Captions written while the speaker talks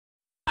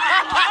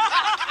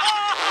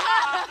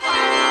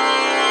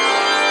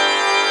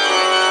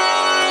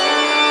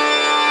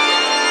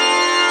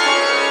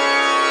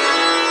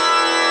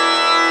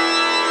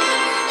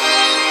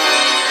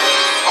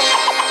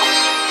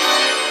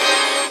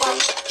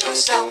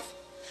yourself.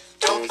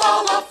 Don't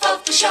fall off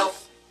of the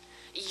shelf.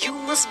 You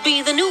must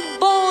be the new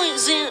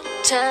boys in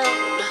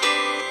town.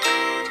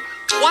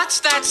 What's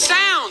that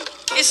sound?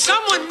 Is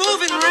someone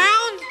moving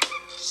around?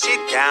 Sit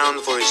down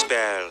for a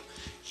spell.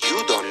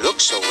 You don't look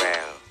so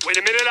well. Wait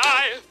a minute,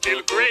 I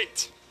feel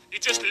great. You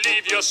just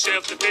leave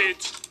yourself to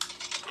bait.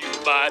 You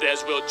might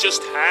as well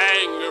just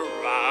hang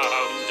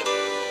around.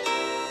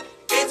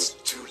 It's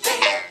too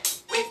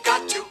late. We've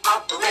got to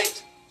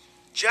operate.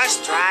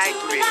 Just try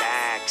to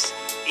relax.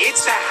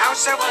 It's the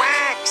House of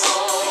Wax.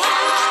 Oh,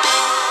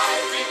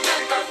 I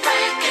remember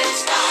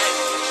Frankenstein.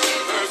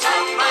 Shivers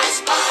up my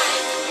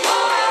spine.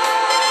 Oh,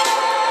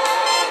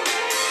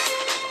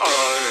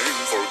 I'm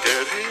for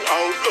getting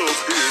out of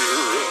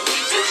here.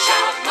 need to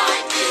shout, my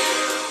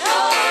dear. No.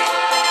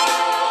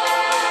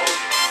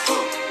 Who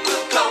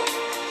will go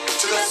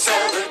to the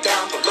cellar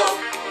down below?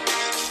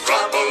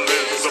 Trouble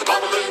is a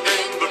bubbling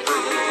in the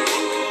brew.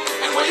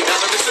 And when you got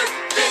Mr.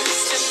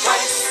 Vincent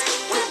Price,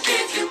 we'll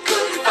give you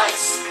good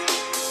advice.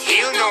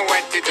 He'll know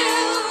what to do.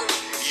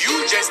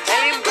 You just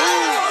tell him go.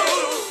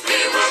 We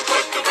will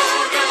put the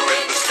voodoo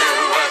in the stew,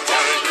 I'm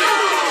telling you.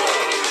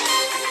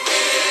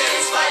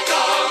 It's like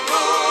a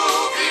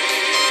movie.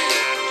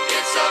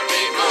 It's a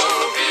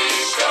B-movie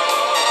show.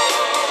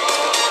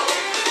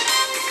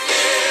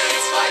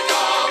 It's like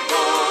a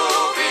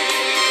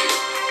movie.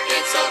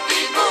 It's a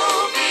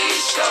B-movie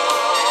show.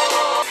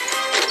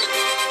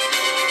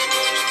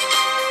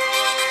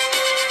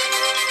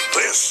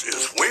 This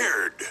is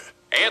weird.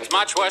 It's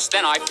much worse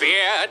than I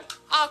feared.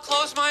 I'll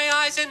close my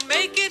eyes and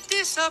make it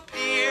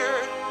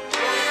disappear.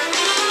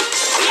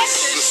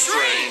 This is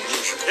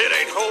strange. It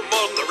ain't home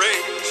on the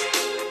range.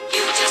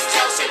 You just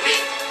tell Sippy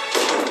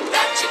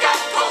that you got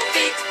cold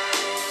feet.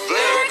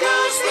 There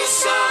goes the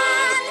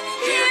sun.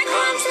 Here